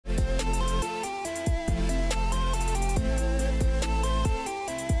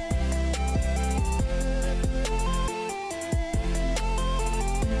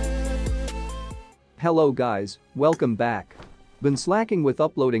Hello guys, welcome back. Been slacking with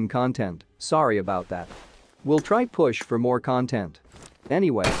uploading content, sorry about that. We'll try push for more content.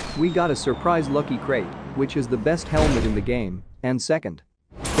 Anyway, we got a surprise lucky crate, which is the best helmet in the game, and second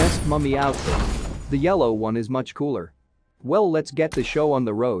best mummy outfit. The yellow one is much cooler. Well, let's get the show on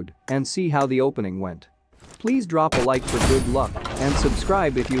the road and see how the opening went. Please drop a like for good luck and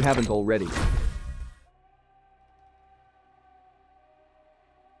subscribe if you haven't already.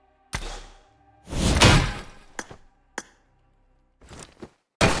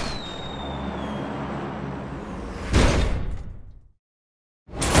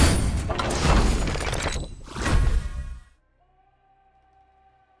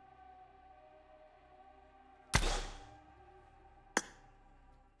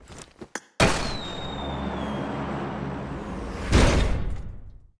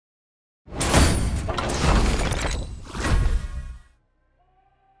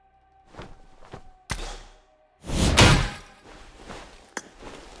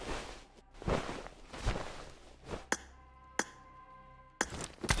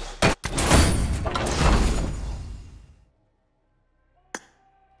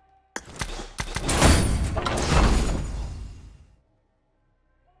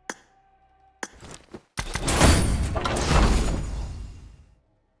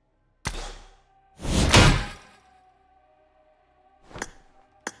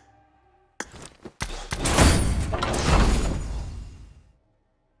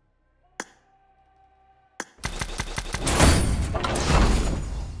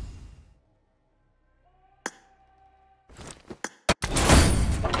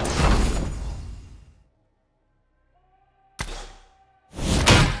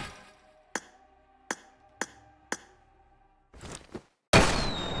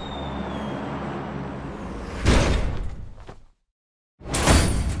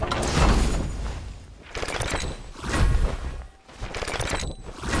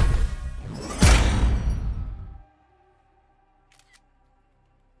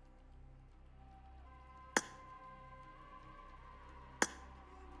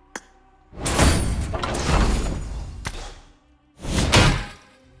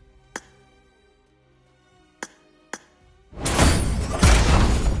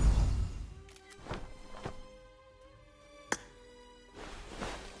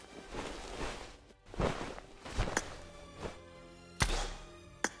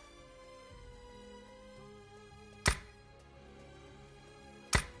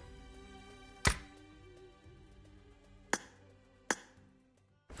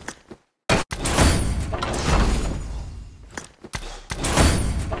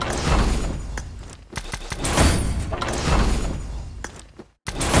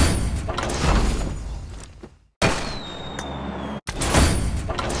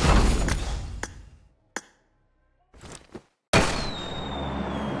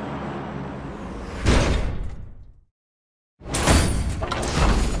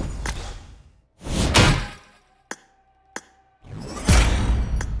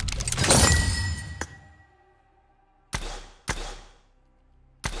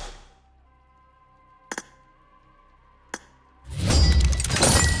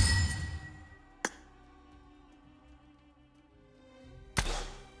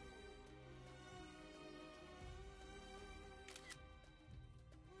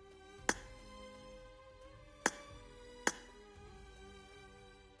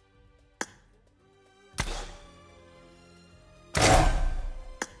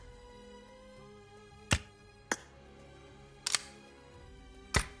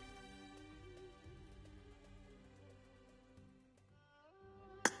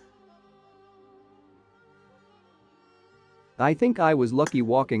 I think I was lucky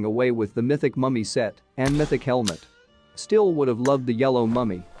walking away with the mythic mummy set and mythic helmet. Still would have loved the yellow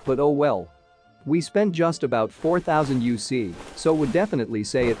mummy, but oh well. We spent just about 4,000 UC, so would definitely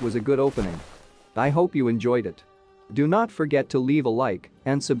say it was a good opening. I hope you enjoyed it. Do not forget to leave a like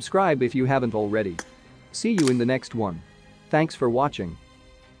and subscribe if you haven't already. See you in the next one. Thanks for watching.